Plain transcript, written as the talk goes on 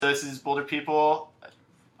This is Boulder People.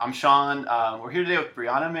 I'm Sean. We're here today with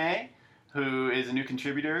Brianna May, who is a new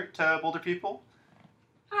contributor to Boulder People.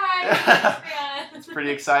 Hi, Brianna. It's pretty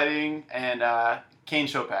exciting. And Kane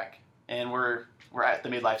Chopek, and we're at the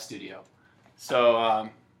Made Life studio. So I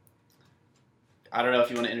don't know if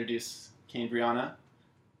you want to introduce Kane, Brianna.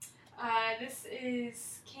 This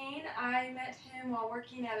is Kane. I met him while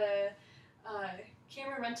working at a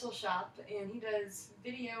camera rental shop, and he does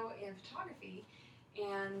video and photography.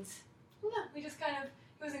 And we just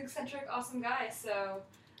he was an eccentric, awesome guy. So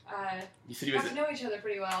You said he got was to know each other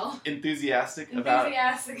pretty well. enthusiastic about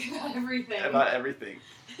everything. About everything.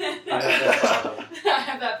 I have that problem. I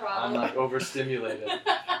have that problem. I'm like overstimulated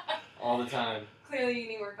all the time. Clearly, you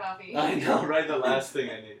need more coffee. I know, right? The last thing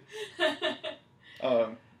I need.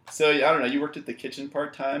 So I don't know. You worked at the kitchen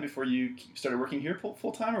part-time before you started working here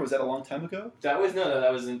full-time, or was that a long time ago? That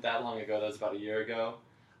wasn't that long ago. That was about a year ago.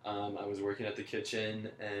 I was working at the kitchen,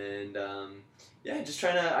 and just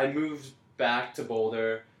trying to. I moved back to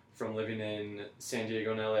Boulder from living in San Diego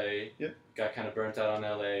and LA. Yep. Got kind of burnt out on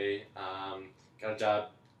LA. Got a job.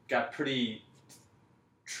 Got pretty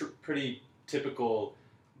typical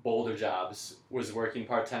Boulder jobs. Was working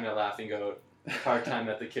part-time at Laughing Goat, part-time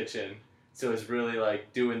at the kitchen. So it was really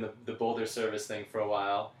like doing the Boulder service thing for a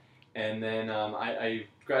while. And then I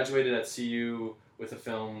graduated at CU with a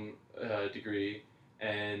film degree,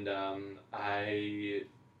 and I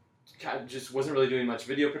kind of just wasn't really doing much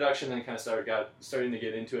video production, then kind of starting to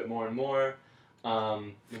get into it more and more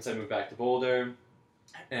once I moved back to Boulder.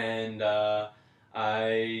 And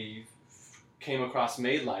I came across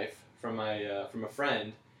Made Life from a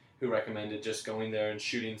friend who recommended just going there and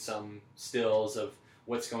shooting some stills of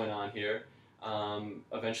what's going on here.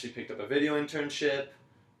 Eventually picked up a video internship.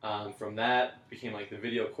 From that, became like the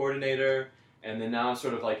video coordinator, and then now I'm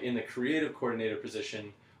sort of like in the creative coordinator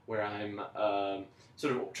position where I'm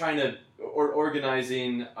sort of trying to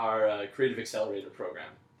organizing our creative accelerator program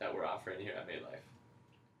that we're offering here at Made Life.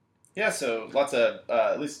 Yeah, so lots of,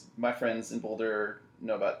 at least my friends in Boulder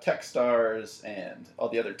know about Techstars and all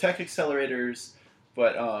the other tech accelerators,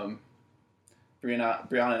 but Brianna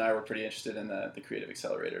and I were pretty interested in the creative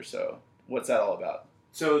accelerator, so what's that all about?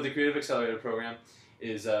 So the creative accelerator program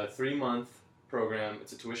is a 3-month program.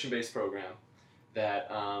 It's a tuition-based program that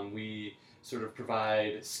we sort of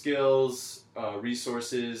provide skills,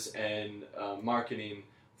 resources, and marketing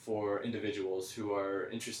for individuals who are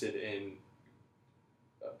interested in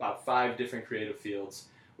about 5 different creative fields.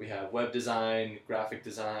 We have web design, graphic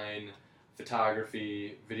design,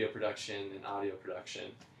 photography, video production, and audio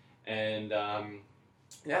production. And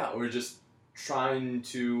we're just trying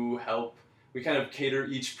to help. We kind of cater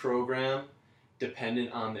each program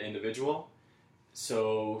dependent on the individual.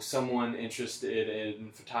 So someone interested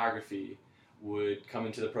in photography would come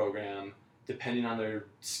into the program, depending on their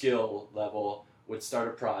skill level, would start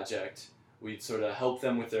a project. We'd sort of help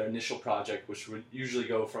them with their initial project, which would usually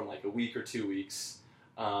go from like a week or 2 weeks.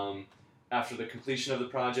 After the completion of the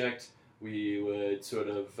project, we would sort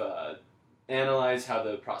of analyze how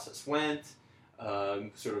the process went,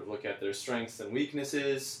 sort of look at their strengths and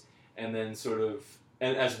weaknesses, and then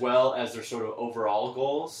and as well as their sort of overall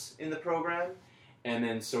goals in the program, and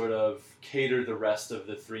then sort of cater the rest of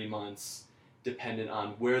the 3 months dependent on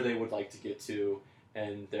where they would like to get to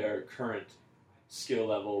and their current skill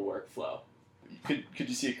level workflow. Could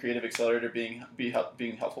you see a creative accelerator being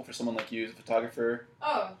helpful for someone like you as a photographer?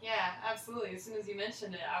 Oh, yeah, absolutely. As soon as you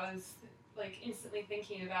mentioned it, I was like instantly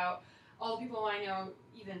thinking about all the people I know,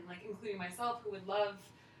 even like including myself, who would love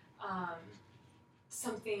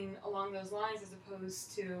something along those lines, as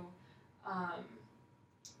opposed to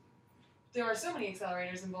there are so many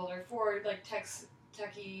accelerators in Boulder for like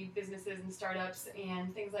techie businesses and startups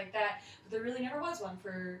and things like that, but there really never was one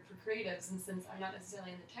for creatives. And since I'm not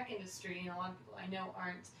necessarily in the tech industry, and a lot of people I know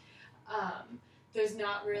aren't, there's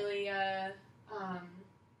not really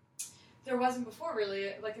there wasn't before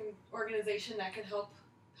really like an organization that could help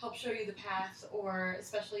show you the path, or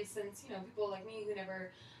especially since people like me who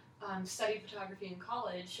never studied photography in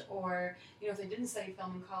college, or if they didn't study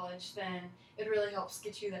film in college, then it really helps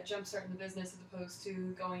get you that jump start in the business as opposed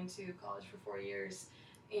to going to college for 4 years.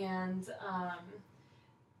 And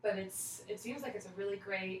but it seems like it's a really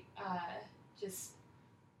great just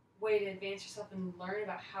way to advance yourself and learn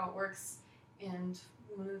about how it works. And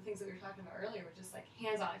one of the things that we were talking about earlier was just like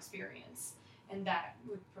hands-on experience, and that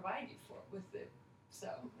would provide you with it. So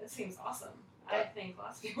it seems awesome. I think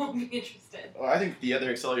lots of people would be interested. Well, I think the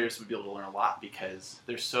other accelerators would be able to learn a lot because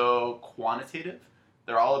they're so quantitative.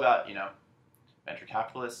 They're all about, venture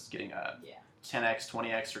capitalists getting a 10x,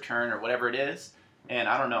 20x return or whatever it is. And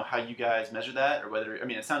I don't know how you guys measure that, or whether,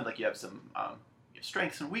 it sounded like you have some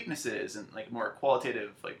strengths and weaknesses and like more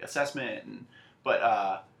qualitative like assessment. But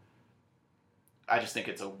I just think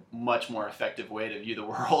it's a much more effective way to view the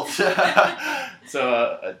world.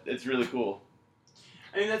 So it's really cool.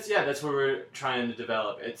 I mean, that's what we're trying to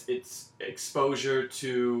develop. It's exposure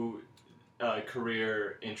to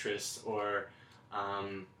career interests or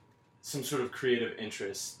some sort of creative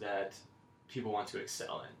interest that people want to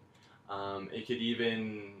excel in. It could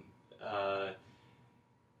even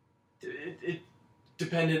it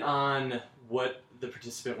dependent on what the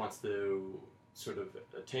participant wants to sort of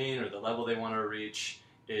attain or the level they want to reach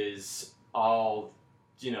is all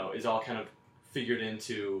kind of figured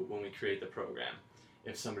into when we create the program.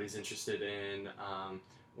 If somebody's interested in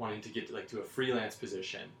wanting to get to a freelance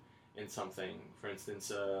position in something, for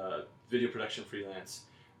instance, video production freelance,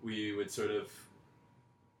 we would sort of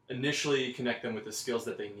initially connect them with the skills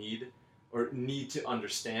that they need or need to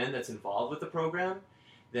understand that's involved with the program,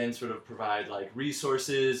 then sort of provide like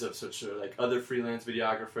resources of sort of like other freelance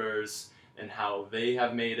videographers and how they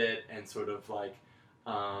have made it, and sort of like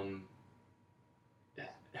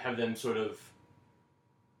have them sort of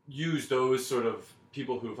use those sort of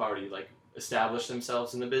people who've already like established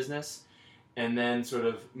themselves in the business, and then sort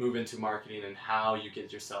of move into marketing and how you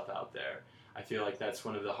get yourself out there. I feel like that's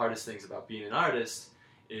one of the hardest things about being an artist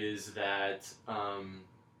is that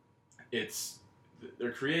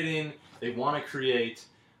they're creating, they want to create,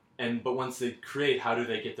 but once they create, how do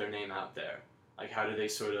they get their name out there? Like, how do they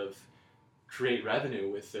sort of create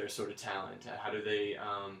revenue with their sort of talent? How do they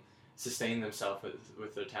sustain themselves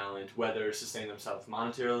with their talent, whether sustain themselves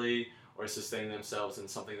monetarily or sustain themselves in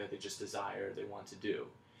something that they just desire, they want to do,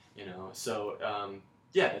 So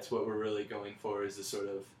that's what we're really going for, is this sort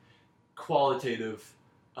of qualitative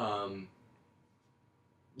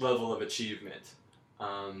level of achievement.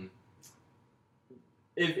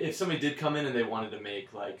 If somebody did come in and they wanted to make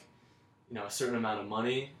a certain amount of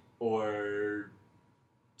money or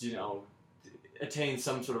attain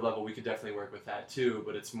some sort of level, we could definitely work with that too,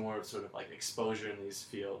 but it's more of sort of like exposure in these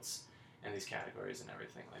fields and these categories and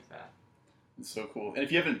everything like that. It's so cool. And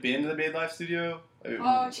if you haven't been to the Made Life Studio,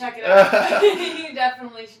 check it out. You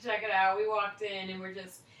definitely should check it out. We walked in and we're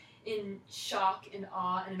just in shock and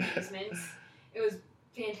awe and amazement. It was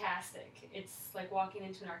fantastic. It's like walking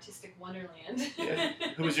into an artistic wonderland. Yeah.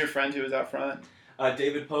 Who was your friend who was out front?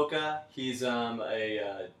 David Polka. He's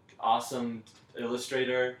a awesome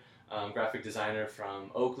illustrator, graphic designer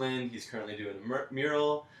from Oakland. He's currently doing a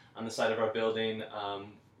mural on the side of our building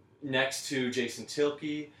next to Jason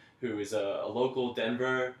Tilke, who is a local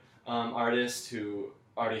Denver artist who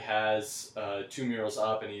already has 2 murals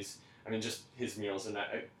up, and just his murals are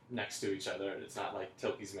next to each other. It's not like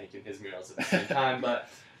Tilke's making his murals at the same time, but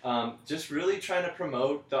just really trying to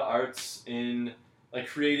promote the arts in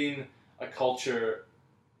creating a culture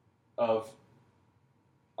of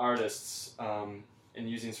artists and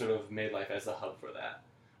using sort of Made Life as the hub for that.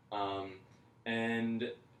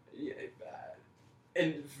 And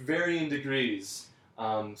in varying degrees,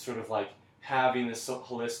 sort of like having this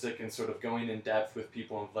holistic and sort of going in depth with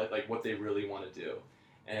people and like what they really want to do,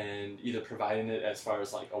 and either providing it as far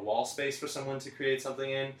as like a wall space for someone to create something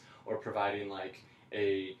in, or providing like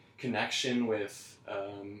a connection with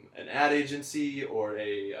an ad agency or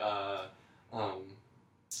a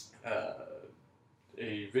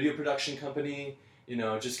video production company,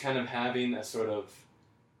 just kind of having a sort of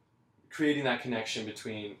creating that connection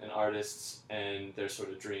between an artist and their sort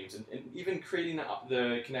of dreams, and even creating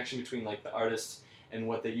the connection between like the artists and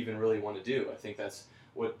what they even really want to do. I think that's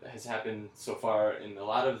what has happened so far in a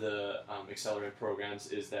lot of the accelerate programs,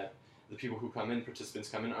 is that the people who come in, participants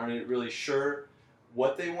come in, aren't really sure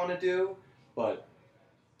what they want to do, but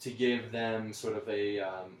to give them sort of a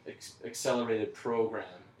accelerated program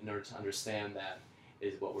in order to understand that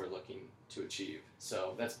is what we're looking to achieve.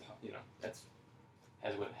 So that's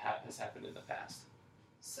what has happened in the past.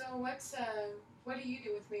 So what do you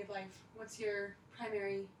do with Made Life? What's your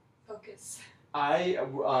primary focus? I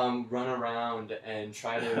run around and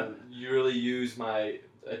try to really use my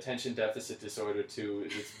attention deficit disorder to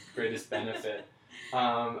its greatest benefit.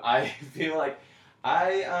 I feel like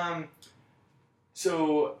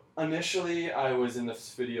so initially I was in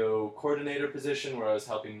this video coordinator position where I was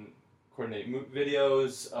helping coordinate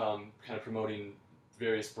videos, kind of promoting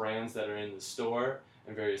various brands that are in the store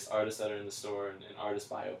and various artists that are in the store, and artist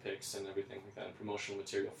biopics and everything like that, and promotional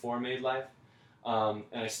material for Made Life. And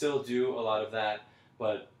I still do a lot of that,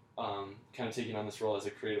 but kind of taking on this role as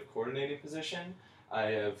a creative coordinating position, I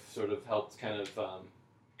have sort of helped kind of,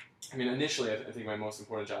 initially I think my most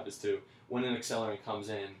important job is to, when an accelerant comes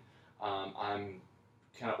in, I'm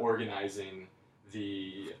kind of organizing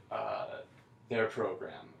their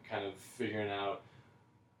program, kind of figuring out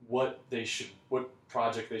what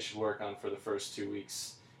project they should work on for the first 2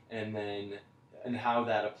 weeks, and how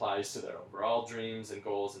that applies to their overall dreams and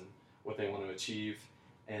goals and what they want to achieve,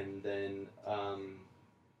 and then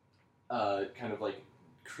kind of like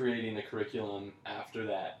creating a curriculum after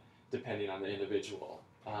that, depending on the individual.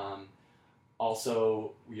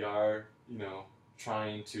 Also, we are,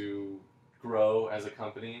 trying to grow as a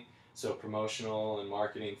company, so promotional and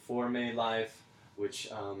marketing for Made Life, which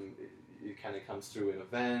it kind of comes through in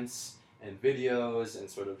events and videos and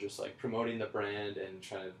sort of just like promoting the brand and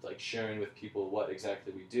trying to like sharing with people what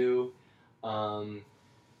exactly we do.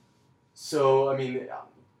 So, I mean,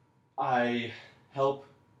 I help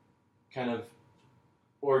kind of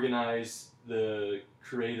organize the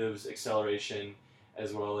Creatives Acceleration,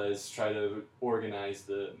 as well as try to organize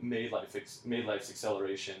the Made Life's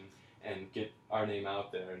Acceleration and get our name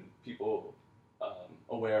out there and people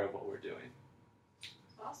aware of what we're doing.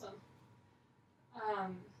 Awesome.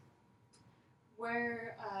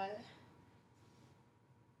 Where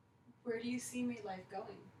do you see Made Life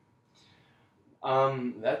going?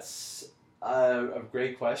 That's a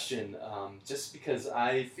great question. Just because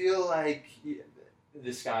I feel like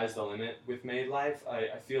the sky's the limit with Made Life.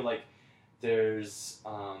 I feel like there's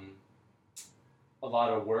a lot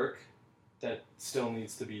of work that still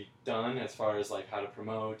needs to be done as far as like how to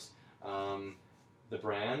promote the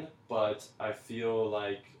brand, but I feel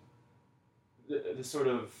like the sort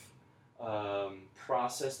of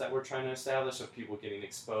process that we're trying to establish of people getting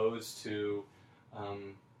exposed to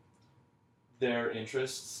their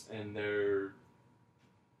interests and their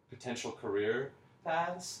potential career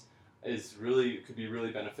paths could be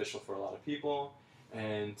really beneficial for a lot of people,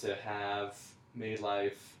 and to have Made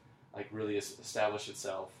Life like really establish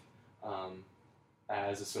itself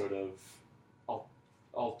as a sort of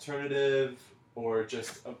alternative, or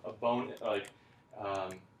just a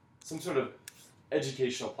some sort of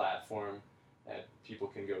educational platform that people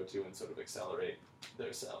can go to and sort of accelerate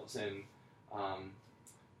themselves. And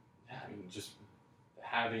just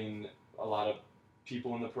having a lot of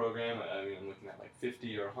people in the program. I mean, I'm looking at like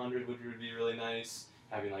 50 or 100 would be really nice.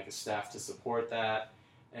 Having like a staff to support that,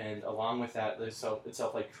 and along with that,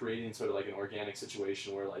 itself like creating sort of like an organic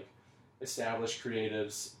situation where like established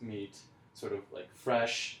creatives meet sort of like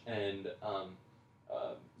fresh and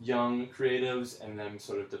young creatives, and them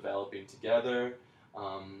sort of developing together,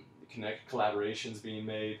 collaborations being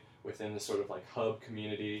made within the sort of like hub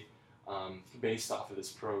community based off of this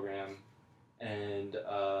program, and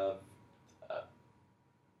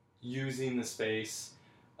using the space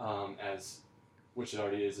which it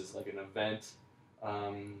already is like an event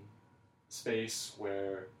space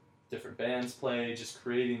where different bands play, just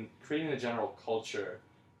creating a general culture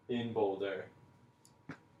in Boulder,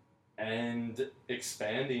 and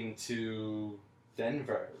expanding to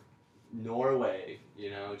Denver, Norway,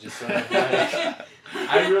 just sort of like,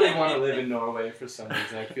 I really want to live in Norway for some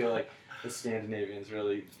reason. I feel like the Scandinavians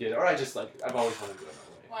really get it, or I've always wanted to go to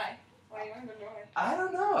Norway. Why? Why you want to go to Norway? I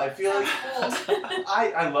don't know, I feel like cold.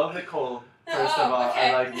 I love the cold, first of all.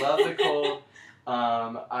 Okay. I love the cold.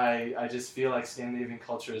 I just feel like Scandinavian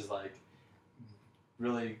culture is like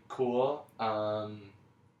really cool, and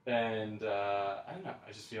I don't know,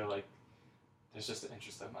 I just feel like there's just an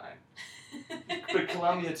interest of mine. But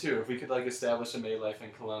Colombia too, if we could like establish a Made Life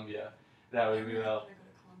in Colombia, that would be well.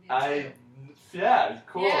 Yeah,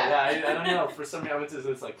 cool. Yeah, I don't know, for some reason I went to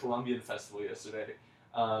this like Colombian festival yesterday,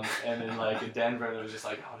 and then like in Denver, and it was just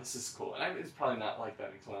like, oh, this is cool. And it's probably not like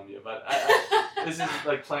that in Colombia, but this is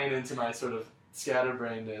like playing into my sort of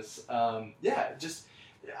scatterbrainness. Just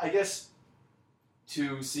I guess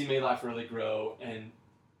to see Made Life really grow and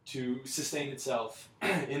to sustain itself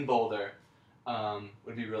in Boulder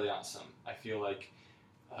would be really awesome. I feel like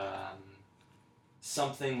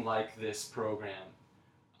something like this program.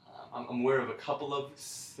 I'm aware of a couple of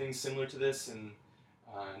things similar to this in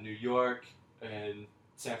New York and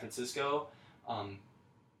San Francisco,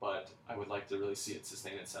 but I would like to really see it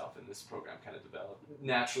sustain itself and this program kind of develop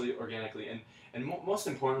naturally, organically, and most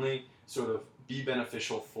importantly, sort of be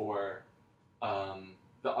beneficial for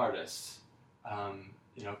the artists.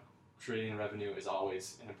 Creating revenue is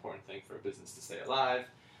always an important thing for a business to stay alive,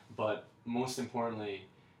 but most importantly,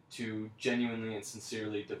 to genuinely and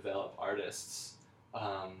sincerely develop artists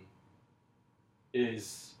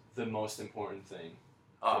is the most important thing.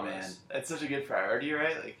 Oh man, that's such a good priority,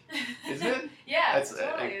 right? Like, isn't it? Yeah, That's,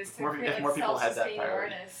 totally. if more people had that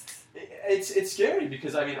priority. Artists. It's scary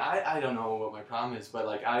because I mean I don't know what my problem is, but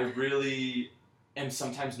like I really am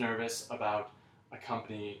sometimes nervous about a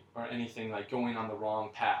company or anything like going on the wrong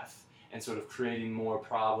path and sort of creating more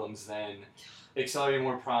problems accelerating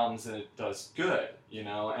more problems than it does good, and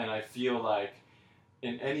I feel like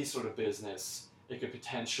in any sort of business, it could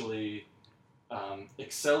potentially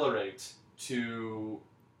accelerate to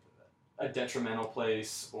a detrimental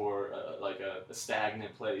place or like a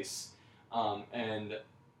stagnant place. And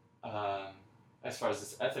as far as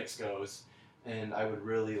this ethics goes, and I would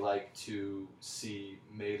really like to see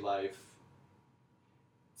Made Life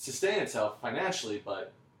sustain itself financially,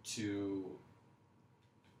 but to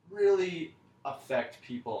really affect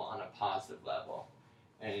people on a positive level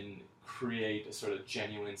and create a sort of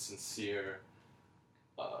genuine, sincere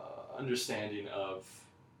understanding of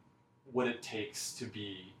what it takes to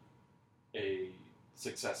be a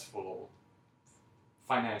successful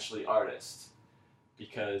financially artist.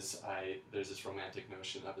 Because there's this romantic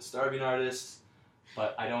notion of a starving artist,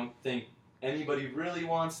 but I don't think anybody really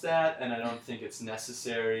wants that, and I don't think it's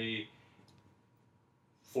necessary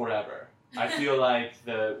forever. I feel like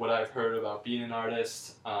what I've heard about being an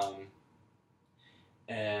artist,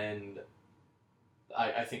 and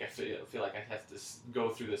I think I feel like I have to go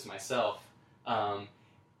through this myself,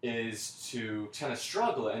 is to kind of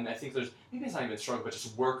struggle, and I think maybe it's not even struggle, but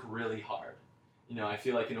just work really hard. You know, I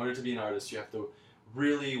feel like in order to be an artist, you have to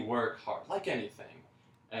really work hard, like anything,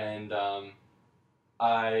 and but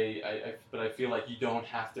I feel like you don't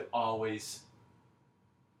have to always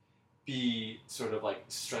be sort of like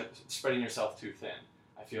spreading yourself too thin.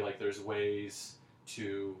 I feel like there's ways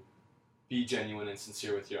to be genuine and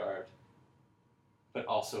sincere with your art, but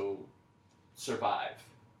also survive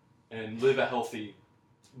and live a healthy,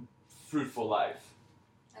 fruitful life.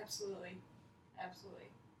 Absolutely.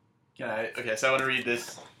 Okay, so I want to read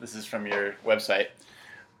this. This is from your website.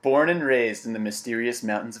 Born and raised in the mysterious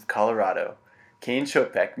mountains of Colorado, Kane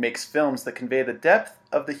Chopek makes films that convey the depth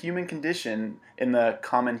of the human condition in the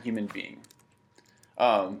common human being.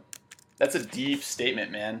 That's a deep statement,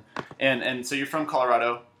 man. And so you're from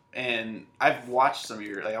Colorado, and I've watched some of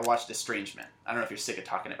your, I watched Estrangement. I don't know if you're sick of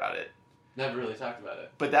talking about it. Never really talked about it.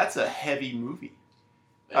 But that's a heavy movie.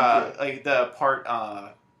 Like the part,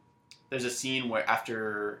 there's a scene where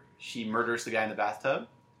after she murders the guy in the bathtub,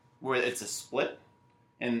 where it's a split,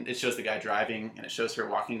 and it shows the guy driving, and it shows her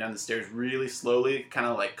walking down the stairs really slowly, kind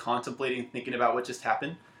of like contemplating, thinking about what just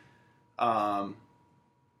happened. I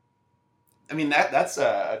mean, that's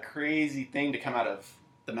a crazy thing to come out of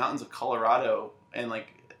the mountains of Colorado, and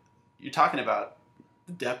like you're talking about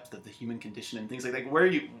the depth of the human condition and things like that.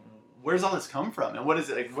 Where's all this come from, and what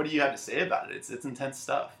is it? Like, what do you have to say about it? It's intense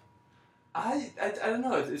stuff. I don't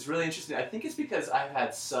know. It's really interesting. I think it's because I've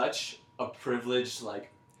had such a privileged, like,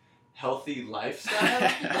 healthy lifestyle.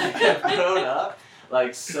 Like, I've grown up,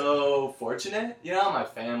 like, so fortunate. You know, my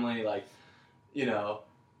family, like, you know,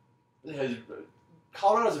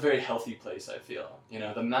 Colorado's a very healthy place, I feel. You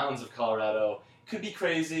know, the mountains of Colorado could be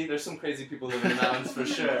crazy. There's some crazy people living in the mountains for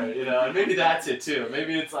sure, you know, and maybe that's it too.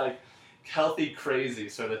 Maybe it's, like, healthy, crazy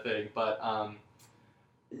sort of thing. But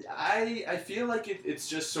I feel like it's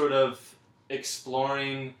just sort of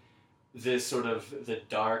exploring this sort of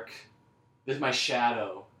my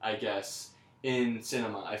shadow, I guess, in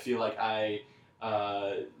cinema. I feel like I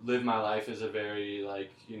live my life as a very,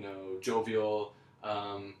 like, you know, jovial,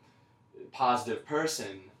 positive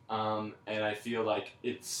person, and I feel like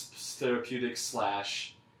it's therapeutic /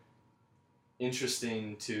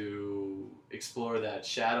 interesting to explore that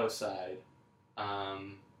shadow side. How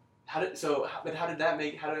did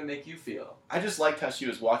it make you feel? I just liked how she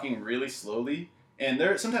was walking really slowly, and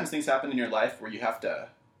there sometimes things happen in your life where you're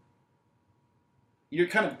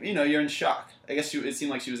kind of, you know, you're in shock. I guess it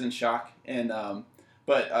seemed like she was in shock, and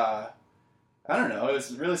but I don't know, it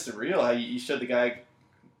was really surreal how you showed the guy,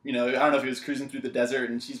 you know, I don't know if he was cruising through the desert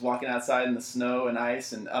and she's walking outside in the snow and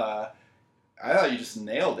ice, and I thought you just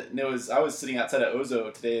nailed it. And I was sitting outside of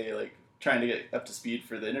Ozo today, like trying to get up to speed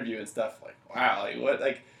for the interview and stuff. Like, wow, like what,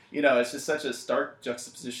 like. You know, it's just such a stark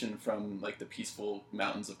juxtaposition from, like, the peaceful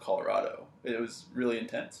mountains of Colorado. It was really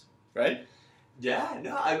intense, right? Yeah,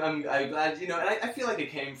 no, I'm glad, you know, and I feel like it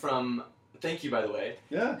came from, thank you, by the way.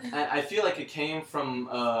 Yeah. I feel like it came from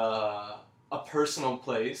a personal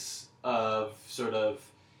place of sort of,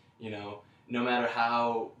 you know, no matter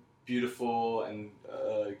how beautiful and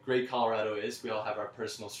great Colorado is, we all have our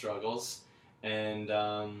personal struggles. And,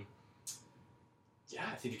 yeah,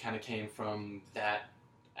 I think it kind of came from that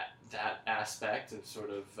aspect of sort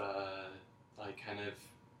of like kind of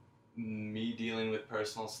me dealing with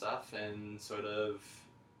personal stuff and sort of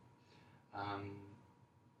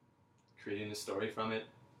creating a story from it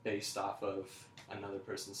based off of another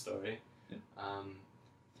person's story. Yeah.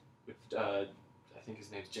 I think his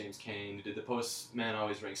name's James Cain, who did The Postman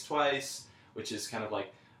Always Rings Twice, which is kind of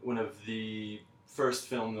like one of the first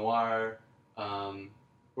film noir, or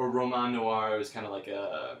roman noir. It was kind of like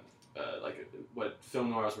a like what film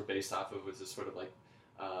noirs were based off of was this sort of like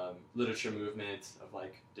literature movement of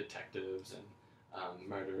like detectives and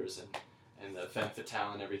murders and the femme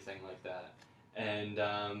fatale and everything like that. And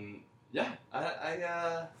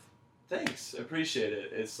I thanks, appreciate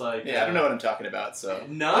it. It's like I don't know what I'm talking about, so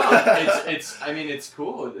no, I mean it's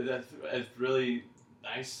cool. It's really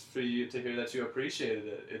nice for you to hear that you appreciated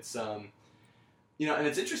it. It's you know, and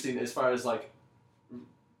it's interesting as far as like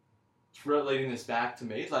relating this back to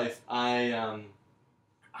Made Life. I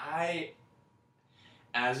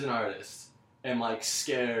as an artist am like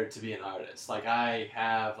scared to be an artist. Like I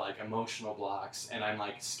have like emotional blocks, and I'm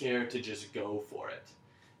like scared to just go for it.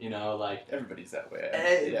 You know, like everybody's that way.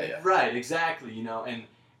 Yeah. Right, exactly. You know,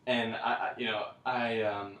 and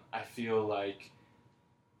I feel like,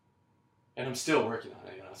 and I'm still working on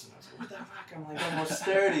it. You know, sometimes like, what the fuck? I'm like almost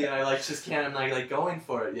 30, and I like just can't. I'm like going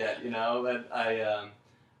for it yet. You know, but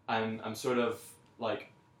I'm sort of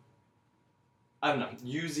like, I don't know,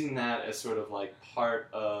 using that as sort of like part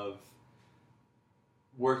of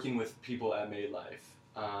working with people at Made Life.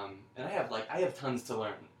 And I have tons to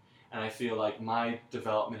learn. And I feel like my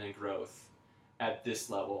development and growth at this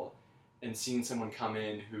level, and seeing someone come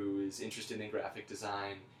in who is interested in graphic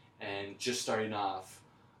design and just starting off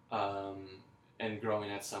and growing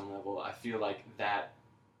at some level, I feel like that,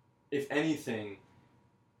 if anything,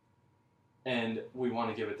 and we want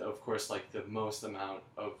to give it, of course, like the most amount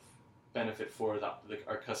of benefit for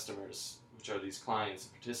our customers, which are these clients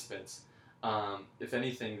and participants. If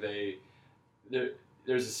anything,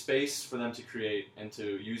 there's a space for them to create and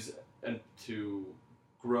to use and to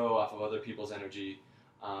grow off of other people's energy,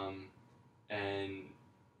 and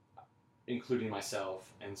including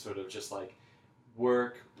myself, and sort of just like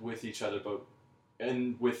work with each other, but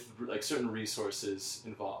and with like certain resources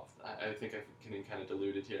involved. I think I can kind of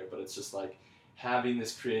dilute it here, but it's just like having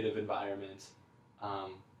this creative environment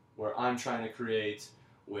where I'm trying to create,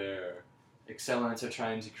 where accelerants are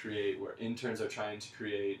trying to create, where interns are trying to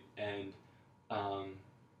create, and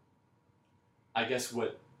I guess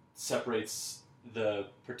what separates the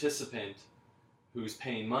participant who's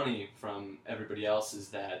paying money from everybody else is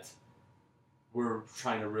that we're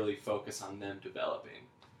trying to really focus on them developing.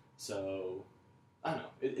 So, I don't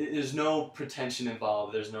know, there's no pretension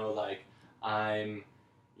involved, there's no like, I'm,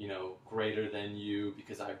 you know, greater than you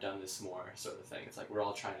because I've done this more sort of thing. It's like we're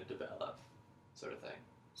all trying to develop sort of thing,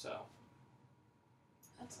 so.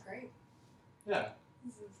 That's great. Yeah.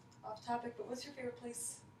 This is off topic, but what's your favorite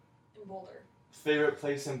place in Boulder? Favorite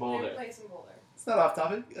place in Boulder? Favorite place in Boulder. It's not off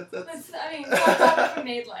topic. It's off topic for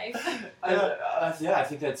Made Life. Yeah, I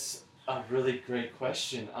think that's a really great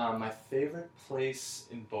question. My favorite place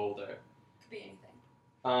in Boulder. Could be anything.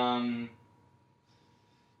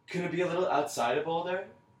 Can it be a little outside of Boulder?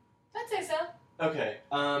 I'd say so. Okay.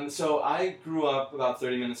 So I grew up about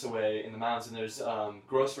 30 minutes away in the mountains, and there's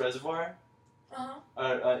Gross Reservoir.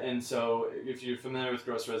 Uh-huh. And so if you're familiar with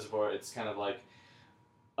Gross Reservoir, it's kind of like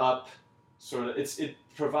up, sort of. It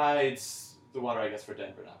provides the water, I guess, for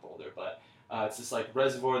Denver, not Boulder, but it's this like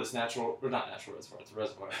reservoir, this natural, or not natural reservoir, it's a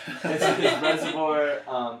reservoir. It's this reservoir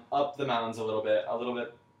up the mountains a little bit out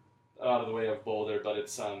of the way of Boulder, but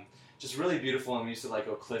it's just really beautiful, and we used to like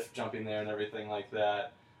go cliff jumping there and everything like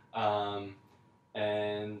that.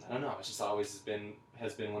 And I don't know, it's just always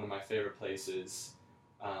has been one of my favorite places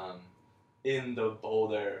in the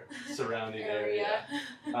Boulder surrounding area.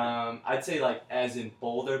 I'd say like as in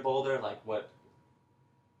Boulder, like what,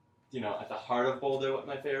 you know, at the heart of Boulder, what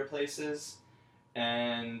my favorite place is.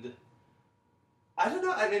 And I don't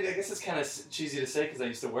know, I mean, I guess it's kind of cheesy to say because I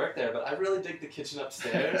used to work there, but I really dig the kitchen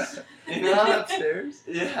upstairs. You know? Upstairs?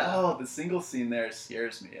 Yeah. Oh, the single scene there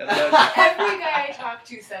scares me. Every guy I talk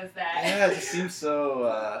to says that. Yeah, it just seems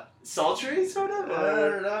so sultry, sort of? I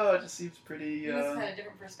don't know, it just seems pretty He just had a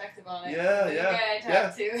different perspective on it. Yeah. Every guy I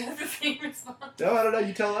talk to has the same response. No, I don't know,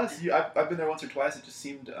 you tell us. I've been there once or twice, it just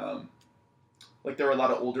seemed like there were a lot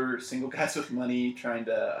of older single guys with money trying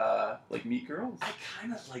to like meet girls. I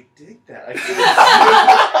kind of like dig that. I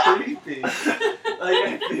feel it's creepy. Like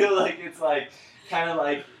I feel like it's like kind of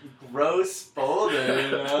like gross Boulder, you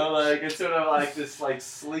know? Like it's sort of like this like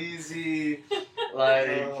sleazy, like,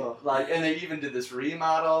 and they even did this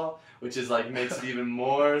remodel, which is like makes it even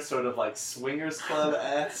more sort of like swingers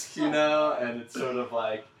club-esque, you know? And it's sort of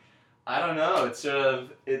like, I don't know. It's sort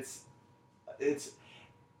of it's.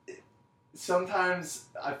 Sometimes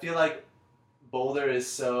I feel like Boulder is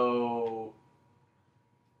so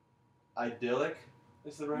idyllic,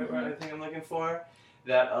 is the right word I think I'm looking for,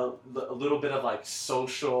 that a little bit of like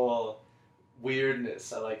social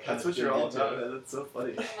weirdness. I like. That's what you're all about, man. That's so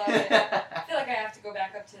funny. I love it. I feel like I have to go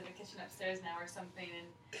back up to the kitchen upstairs now or something, and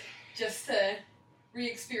just to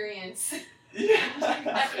re-experience Yeah.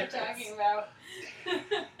 that you're talking about.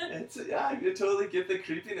 I totally get the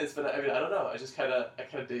creepiness, but I mean, I don't know. I kind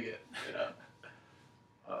of dig it, you know.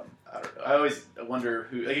 I don't know. I always wonder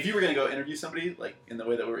who, like, if you were going to go interview somebody, like, in the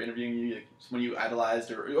way that we're interviewing you, like, someone you idolized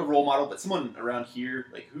or a role model, but someone around here,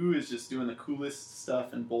 like, who is just doing the coolest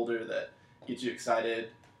stuff in Boulder that gets you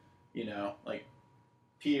excited, you know, like,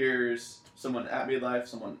 peers, someone at midlife,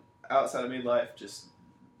 someone outside of midlife, just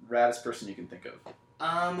raddest person you can think of.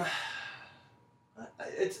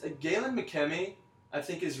 It's Galen McKemmy, I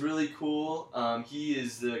think, is really cool. He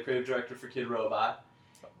is the creative director for Kid Robot.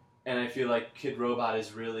 And I feel like Kid Robot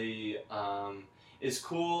is really is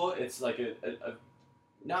cool. It's like it's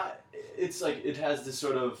like it has this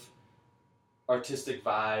sort of artistic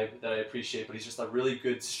vibe that I appreciate, but he's just a really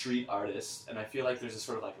good street artist. And I feel like there's a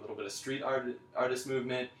sort of like a little bit of street artist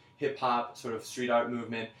movement, hip hop sort of street art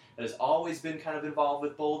movement that has always been kind of involved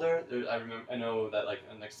with Boulder. I know that like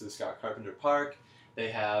next to the Scott Carpenter Park,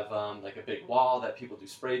 they have like a big wall that people do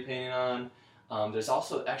spray painting on. There's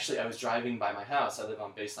also, actually, I was driving by my house. I live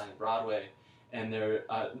on Baseline and Broadway, and there,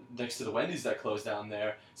 next to the Wendy's that closed down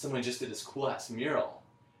there, someone just did this cool-ass mural.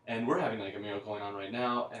 And we're having, like, a mural going on right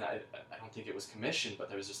now, and I don't think it was commissioned, but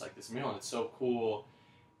there was just, like, this mural, and it's so cool.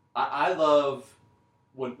 I love,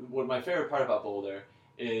 what my favorite part about Boulder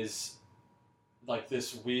is, like,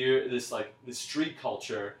 this street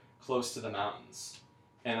culture close to the mountains.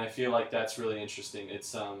 And I feel like that's really interesting.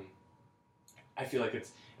 It's, I feel like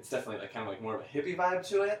it's definitely like kind of like more of a hippie vibe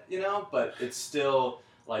to it, you know, but it's still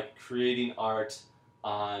like creating art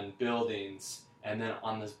on buildings, and then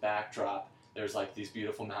on this backdrop there's like these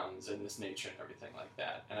beautiful mountains and this nature and everything like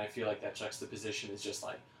that. And I feel like that juxtaposition is just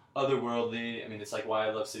like otherworldly. I mean, it's like why I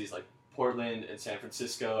love cities like Portland and San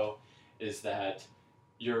Francisco, is that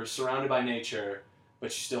you're surrounded by nature, but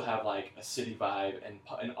you still have like a city vibe,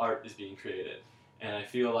 and art is being created. And I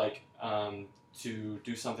feel like to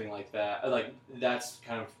do something like that, like that's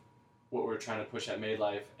kind of what we're trying to push at Made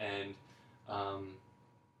Life, and I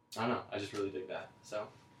don't know, I just really dig that. So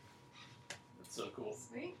that's so cool.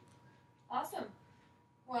 Sweet, awesome.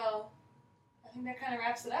 Well, I think that kind of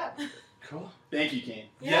wraps it up. Cool. Thank you, Kane.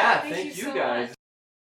 Yeah, thank you thank you so guys. much.